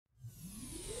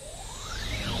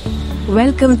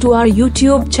Welcome to our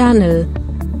YouTube channel,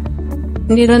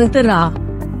 Nirantara.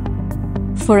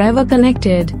 Forever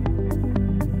connected.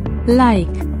 Like,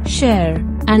 share,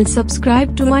 and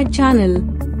subscribe to my channel.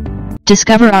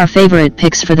 Discover our favorite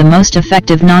picks for the most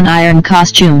effective non-iron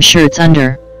costume shirts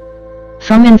under.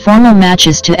 From informal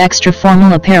matches to extra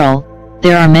formal apparel,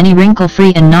 there are many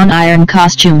wrinkle-free and non-iron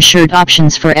costume shirt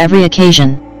options for every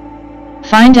occasion.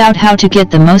 Find out how to get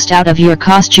the most out of your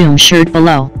costume shirt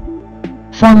below.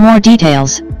 For more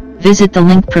details, visit the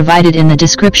link provided in the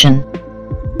description.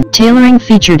 Tailoring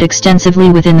featured extensively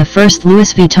within the first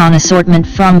Louis Vuitton assortment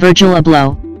from Virgil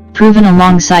Abloh, proven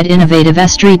alongside innovative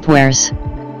streetwears.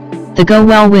 The go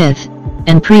well with,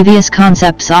 and previous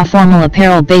concepts of formal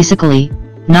apparel basically,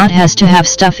 not has to have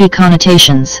stuffy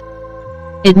connotations.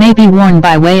 It may be worn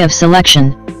by way of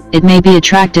selection, it may be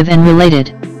attractive and related.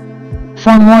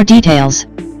 For more details,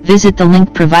 visit the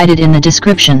link provided in the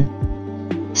description.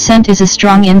 Scent is a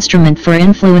strong instrument for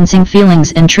influencing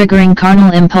feelings and triggering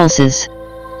carnal impulses.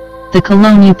 The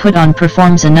cologne you put on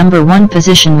performs a #1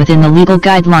 position within the legal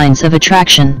guidelines of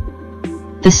attraction.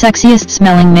 The sexiest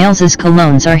smelling males'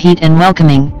 colognes are heat and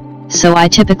welcoming, so I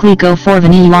typically go for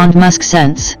vanilla and musk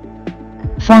scents.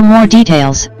 For more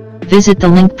details, visit the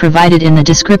link provided in the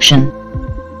description.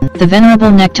 The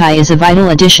venerable necktie is a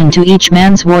vital addition to each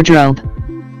man's wardrobe.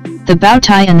 The bow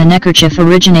tie and the neckerchief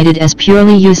originated as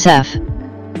purely Youssef.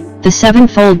 The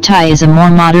 7-fold tie is a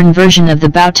more modern version of the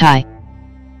bow tie.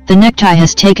 The necktie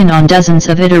has taken on dozens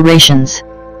of iterations.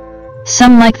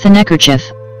 Some, like the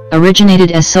neckerchief,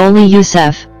 originated as solely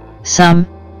Youssef. Some,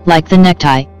 like the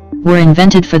necktie, were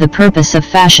invented for the purpose of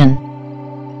fashion.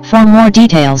 For more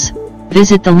details,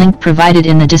 visit the link provided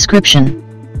in the description.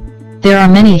 There are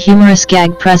many humorous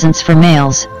gag presents for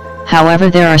males,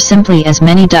 however there are simply as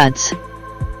many duds.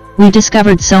 We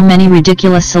discovered so many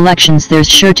ridiculous selections, there's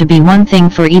sure to be one thing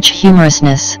for each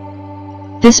humorousness.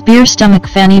 This beer stomach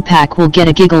fanny pack will get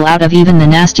a giggle out of even the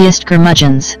nastiest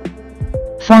curmudgeons.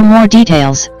 For more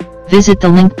details, visit the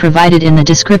link provided in the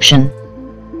description.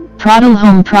 Prada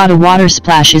Home Prada Water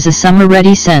Splash is a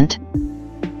summer-ready scent.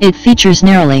 It features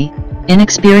neroli,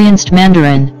 inexperienced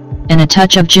mandarin, and a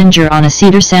touch of ginger on a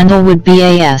cedar sandalwood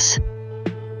base.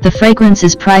 The fragrance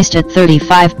is priced at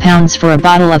 £35 for a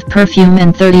bottle of perfume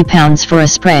and £30 for a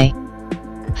spray.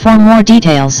 For more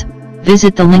details,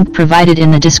 visit the link provided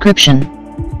in the description.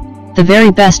 The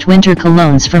very best winter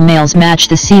colognes for males match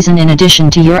the season in addition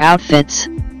to your outfits.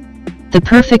 The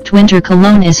perfect winter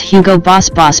cologne is Hugo Boss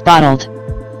Bottled.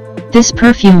 This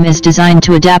perfume is designed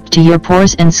to adapt to your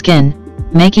pores and skin,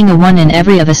 making a one in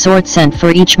every of a sort scent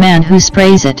for each man who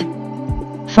sprays it.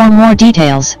 For more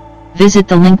details, visit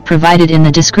the link provided in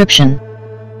the description.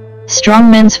 Strong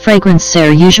men's fragrances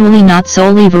are usually not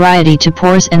solely variety to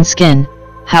pores and skin,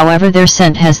 however their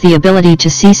scent has the ability to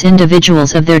seize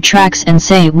individuals of their tracks and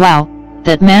say, wow,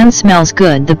 that man smells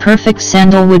good. The perfect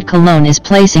sandalwood cologne is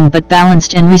pleasing but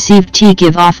balanced and received tea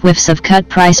give off whiffs of cut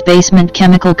price basement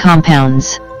chemical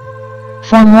compounds.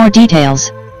 For more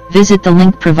details, visit the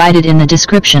link provided in the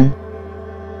description.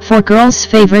 For girls'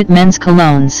 favorite men's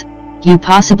colognes, you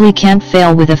possibly can't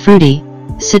fail with a fruity,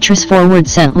 citrus-forward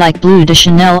scent like Bleu de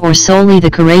Chanel or solely the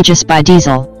Courageous by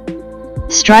Diesel.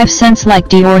 Strive scents like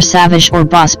Dior Sauvage or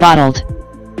Boss Bottled.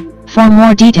 For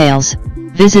more details,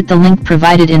 visit the link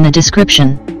provided in the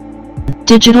description.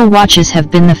 Digital watches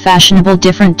have been the fashionable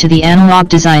different to the analog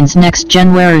designs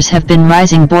next-gen wearers have been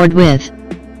rising board with.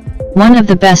 One of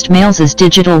the best males'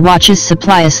 digital watches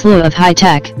supply a slew of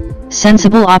high-tech,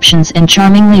 sensible options and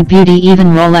charmingly beauty even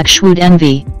Rolex would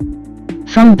envy.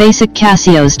 From basic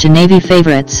Casios to navy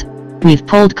favorites, we've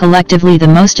pulled collectively the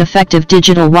most effective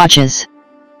digital watches.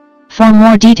 For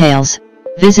more details,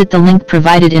 visit the link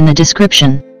provided in the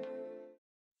description.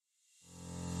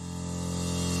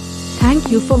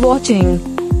 Thank you for watching.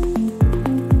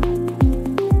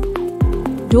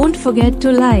 Don't forget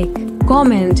to like,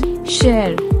 comment,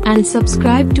 share, and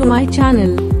subscribe to my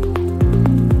channel.